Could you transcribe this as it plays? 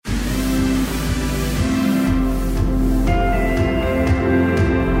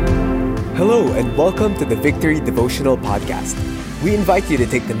and welcome to the Victory Devotional Podcast. We invite you to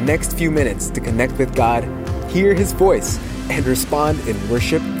take the next few minutes to connect with God, hear His voice, and respond in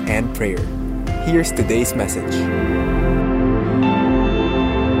worship and prayer. Here's today's message.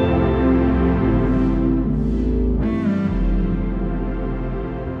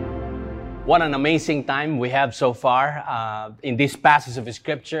 What an amazing time we have so far. In this passage of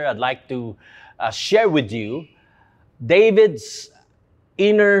Scripture, I'd like to share with you David's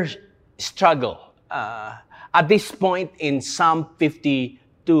inner struggle. At this point in Psalm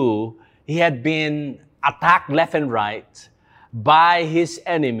 52, he had been attacked left and right by his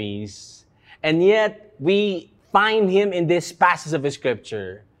enemies, and yet we find him in this passage of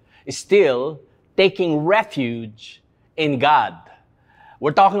Scripture still taking refuge in God.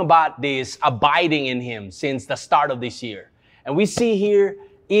 We're talking about this abiding in Him since the start of this year. And we see here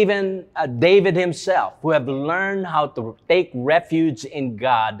even David himself, who have learned how to take refuge in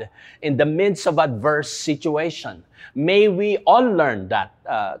God in the midst of adverse situation. May we all learn that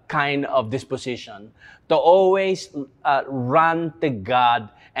kind of disposition to always run to God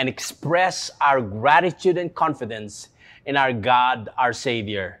and express our gratitude and confidence in our God, our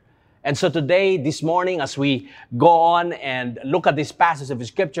Savior. And so today, this morning, as we go on and look at this passage of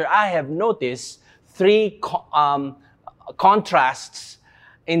Scripture, I have noticed three contrasts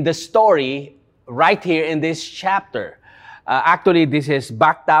in the story right here in this chapter. Actually, this is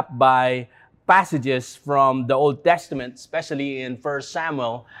backed up by passages from the Old Testament, especially in 1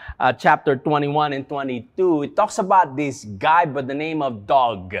 Samuel chapter 21 and 22. It talks about this guy by the name of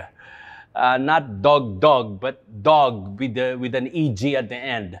Dog. Not dog, but dog with an EG at the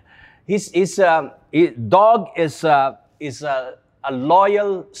end. Dog is a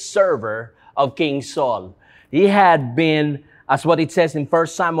loyal server of King Saul. He had been, as what it says in 1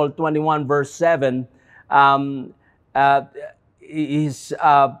 Samuel 21 verse 7,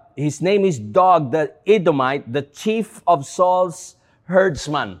 his name is Dog the Edomite, the chief of Saul's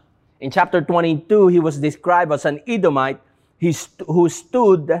herdsman. In chapter 22, he was described as an Edomite who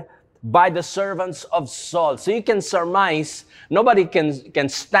stood by the servants of Saul. So you can surmise, nobody can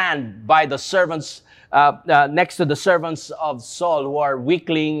stand by the servants, next to the servants of Saul who are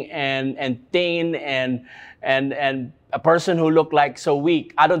weakling and thin and a person who looked like so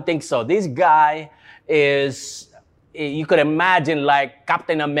weak. I don't think so. This guy is, you could imagine like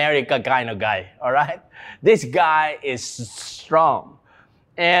Captain America kind of guy, all right? This guy is strong.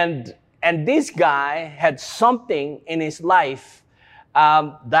 And this guy had something in his life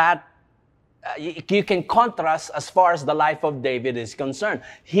that you can contrast as far as the life of David is concerned.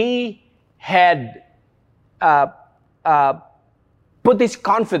 He had put his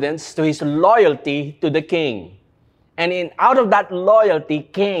confidence to his loyalty to the king. And out of that loyalty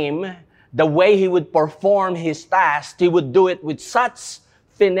came the way he would perform his task. He would do it with such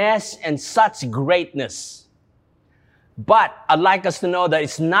finesse and such greatness. But I'd like us to know that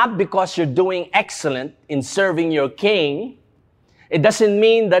it's not because you're doing excellent in serving your king, it doesn't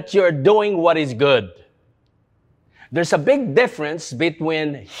mean that you're doing what is good. There's a big difference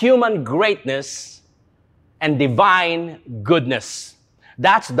between human greatness and divine goodness.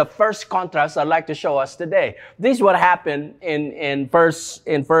 That's the first contrast I'd like to show us today. This is what happened in First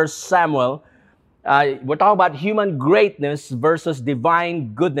Samuel. We're talking about human greatness versus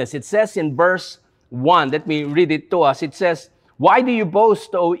divine goodness. It says in verse 1, let me read it to us. It says, "Why do you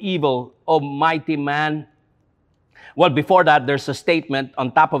boast, O evil, O mighty man?" Well, before that, there's a statement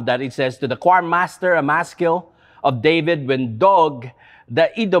on top of that. It says, "To the choir master, a maskil of David, when Dog,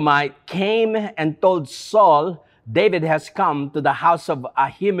 the Edomite, came and told Saul, David has come to the house of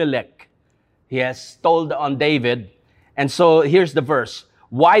Ahimelech." He has told on David. And so here's the verse.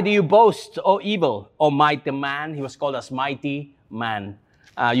 "Why do you boast, O evil, O mighty man?" He was called as mighty man.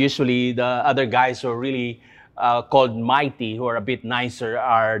 Usually the other guys who are really called mighty, who are a bit nicer,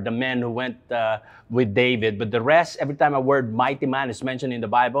 are the men who went with David. But the rest, every time a word mighty man is mentioned in the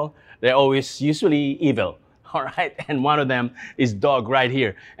Bible, they're always usually evil. All right, and one of them is Dog right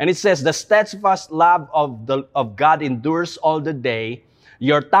here. And it says, "The steadfast love of God endures all the day.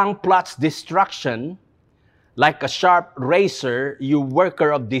 Your tongue plots destruction like a sharp razor, you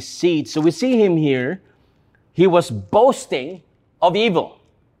worker of deceit." So we see him here. He was boasting of evil.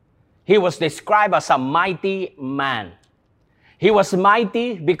 He was described as a mighty man. He was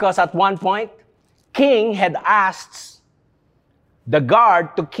mighty because at one point, king had asked the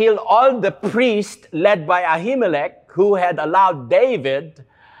guard to kill all the priests led by Ahimelech, who had allowed David,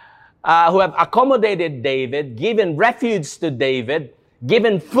 who have accommodated David, given refuge to David,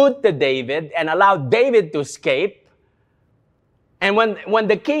 given food to David, and allowed David to escape. And when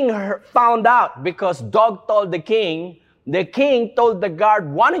the king found out, because Dog told the king the king told the guard,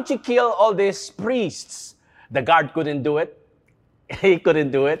 why don't you kill all these priests? The guard couldn't do it. He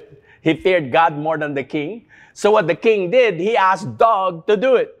couldn't do it. He feared God more than the king. So what the king did, he asked Dog to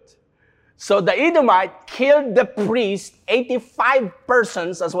do it. So the Edomite killed the priest, 85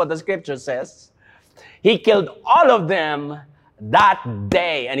 persons, that's what the scripture says. He killed all of them that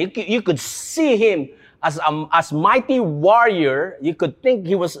day. And you could see him as mighty warrior. You could think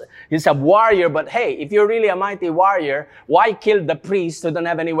he's a warrior, but hey, if you're really a mighty warrior, why kill the priest who don't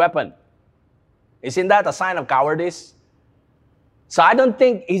have any weapon? Isn't that a sign of cowardice? So I don't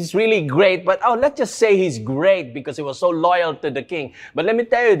think he's really great, but let's just say he's great because he was so loyal to the king. But let me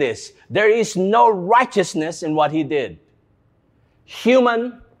tell you this, there is no righteousness in what he did.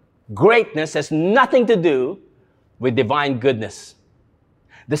 Human greatness has nothing to do with divine goodness.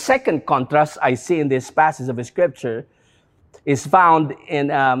 The second contrast I see in this passage of scripture is found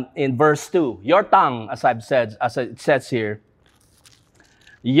in verse 2. Your tongue, as it says here,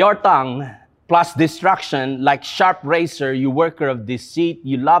 your tongue plus destruction, like sharp razor, you worker of deceit,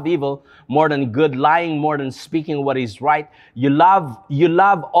 you love evil more than good, lying more than speaking what is right. You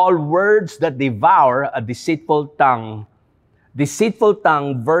love all words that devour, a deceitful tongue. Deceitful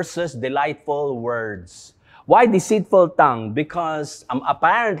tongue versus delightful words. Why deceitful tongue? Because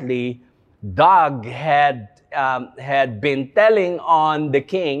apparently Dog had been telling on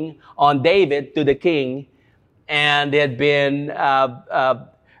David to the king, and they had been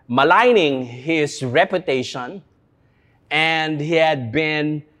maligning his reputation, and he had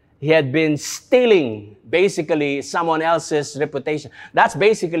been stealing basically someone else's reputation. That's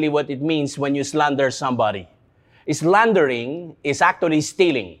basically what it means when you slander somebody. Slandering is actually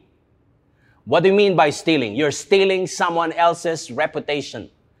stealing. What do you mean by stealing? You're stealing someone else's reputation.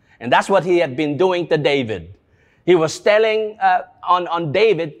 And that's what he had been doing to David. He was telling on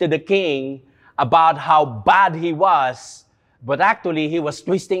David to the king about how bad he was, but actually he was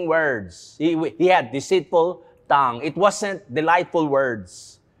twisting words. He had deceitful tongue. It wasn't delightful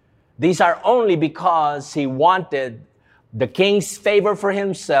words. These are only because he wanted the king's favor for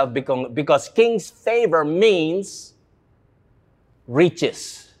himself, because king's favor means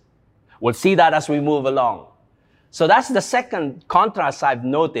riches. We'll see that as we move along. So that's the second contrast I've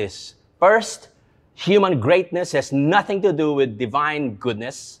noticed. First, human greatness has nothing to do with divine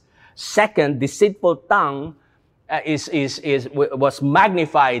goodness. Second, deceitful tongue was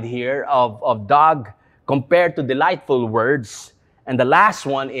magnified here of Dog compared to delightful words. And the last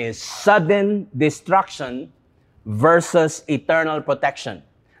one is sudden destruction versus eternal protection.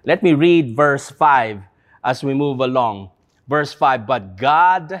 Let me read verse 5 as we move along. Verse 5, but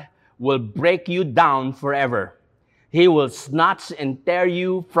God will break you down forever. He will snatch and tear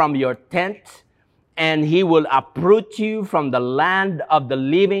you from your tent, and he will uproot you from the land of the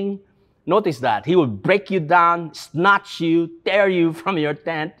living. Notice that. He will break you down, snatch you, tear you from your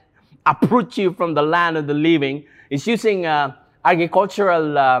tent, uproot you from the land of the living. It's using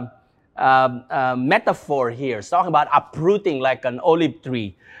agricultural metaphor here. It's talking about uprooting like an olive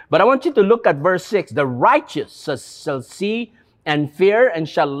tree. But I want you to look at verse 6. The righteous shall see and fear and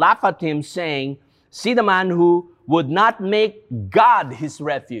shall laugh at him, saying, see the man who would not make God his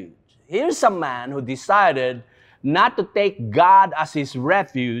refuge. Here's a man who decided not to take God as his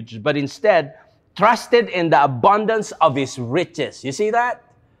refuge, but instead trusted in the abundance of his riches. You see that?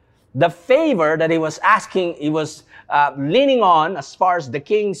 The favor that he was asking, he was leaning on as far as the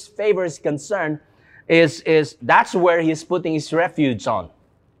king's favor is concerned, is that's where he's putting his refuge on.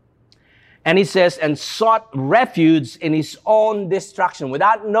 And he says, and sought refuge in his own destruction.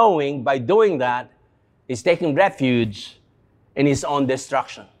 Without knowing, by doing that, he's taking refuge in his own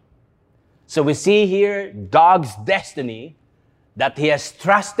destruction. So we see here Dog's destiny, that he has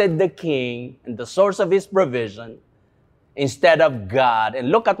trusted the king and the source of his provision instead of God. And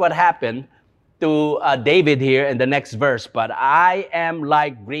look at what happened to David here in the next verse. But I am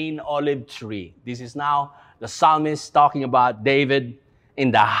like green olive tree. This is now the psalmist talking about David in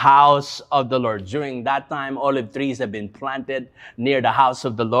the house of the Lord. During that time, olive trees have been planted near the house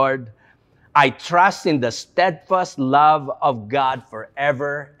of the Lord. I trust in the steadfast love of God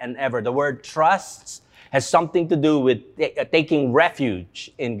forever and ever. The word trusts has something to do with taking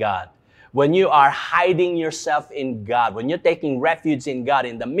refuge in God. When you are hiding yourself in God, when you're taking refuge in God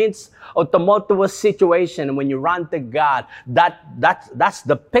in the midst of tumultuous situation, when you run to God, that's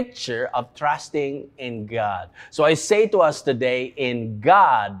the picture of trusting in God. So I say to us today, in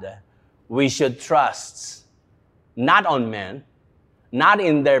God, we should trust, not on men, not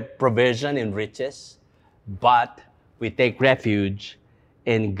in their provision in riches, but we take refuge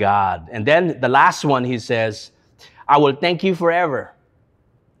in God. And then the last one, he says, I will thank you forever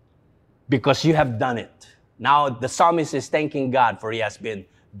because you have done it. Now the psalmist is thanking God for he has been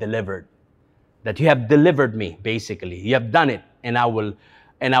delivered. That you have delivered me, basically. You have done it, and I will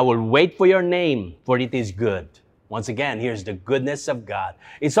wait for your name, for it is good. Once again, here's the goodness of God.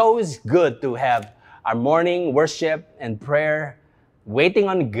 It's always good to have our morning worship and prayer. Waiting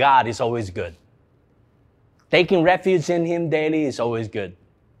on God is always good. Taking refuge in Him daily is always good.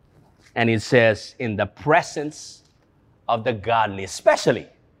 And it says, in the presence of the godly, especially,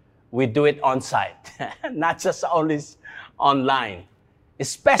 we do it on site, not just always online.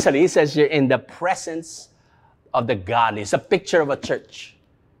 Especially, it says you're in the presence of the godly. It's a picture of a church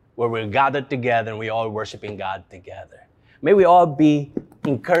where we're gathered together and we're all worshiping God together. May we all be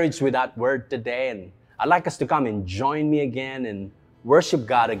encouraged with that word today. And I'd like us to come and join me again and worship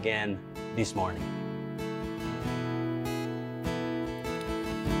God again this morning.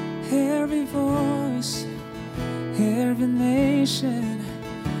 Every voice, every nation,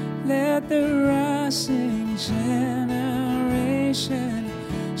 let the rising generation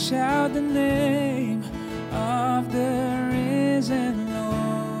shout the name of the risen Lord.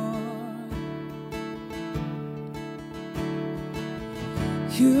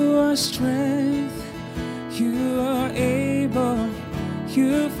 You are strength, you are able,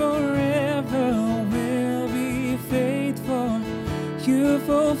 you forever will be faithful. You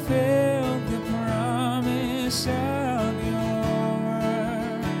fulfill the promise of your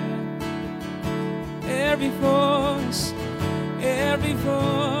word. Every voice,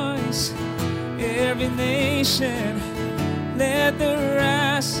 every nation, let the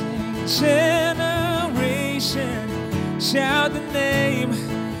rising generation shout the name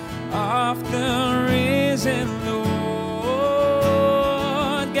of the risen Lord.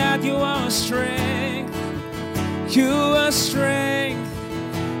 God, you are strength, you are strength,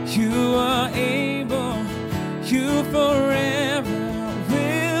 you are able, you forever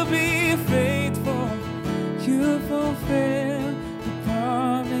will be faithful. You fulfill the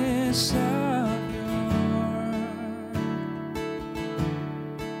promise of your word.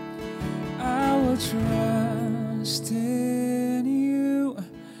 I will trust in you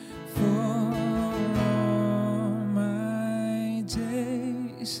for all my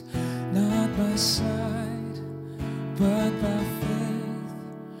days, not by sight, but by faith.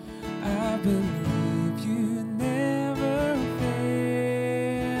 I believe you never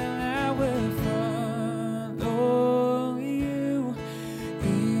fail. I will follow you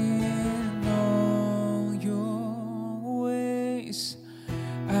in all your ways.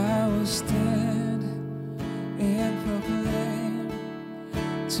 I will stand and proclaim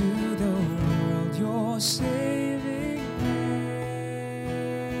to the world your saving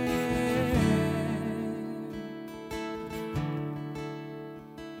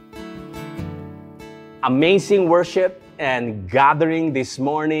Amazing worship and gathering this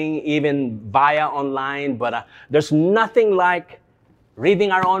morning, even via online. But there's nothing like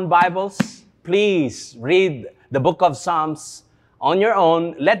reading our own Bibles. Please read the book of Psalms on your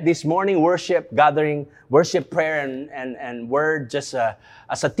own. Let this morning worship gathering, worship, prayer, and word just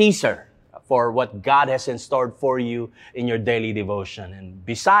as a teaser for what God has in store for you in your daily devotion. And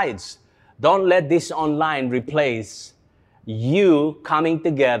besides, don't let this online replace you coming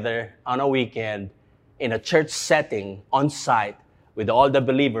together on a weekend in a church setting on site with all the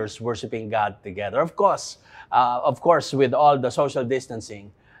believers worshiping God together. Of course, with all the social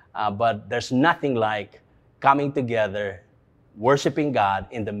distancing, but there's nothing like coming together, worshiping God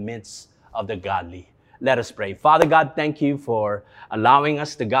in the midst of the godly. Let us pray. Father God, thank you for allowing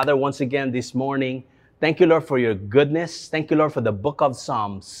us to gather once again this morning. Thank you, Lord, for your goodness. Thank you, Lord, for the book of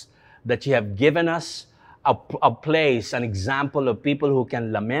Psalms that you have given us a place, an example of people who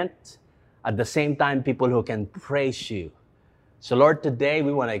can lament, at the same time, people who can praise you. So, Lord, today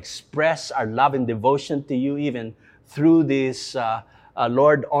we want to express our love and devotion to you even through this,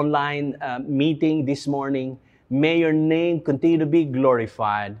 Lord, online meeting this morning. May your name continue to be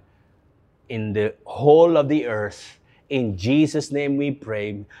glorified in the whole of the earth. In Jesus' name we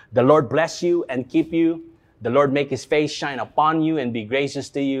pray. The Lord bless you and keep you. The Lord make His face shine upon you and be gracious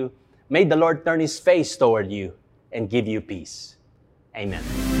to you. May the Lord turn His face toward you and give you peace. Amen.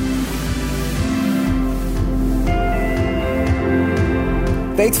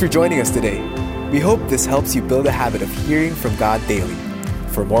 Thanks for joining us today. We hope this helps you build a habit of hearing from God daily.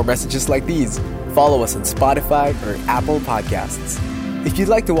 For more messages like these, follow us on Spotify or Apple Podcasts. If you'd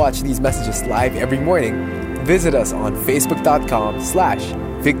like to watch these messages live every morning, visit us on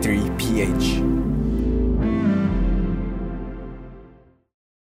facebook.com/victoryph.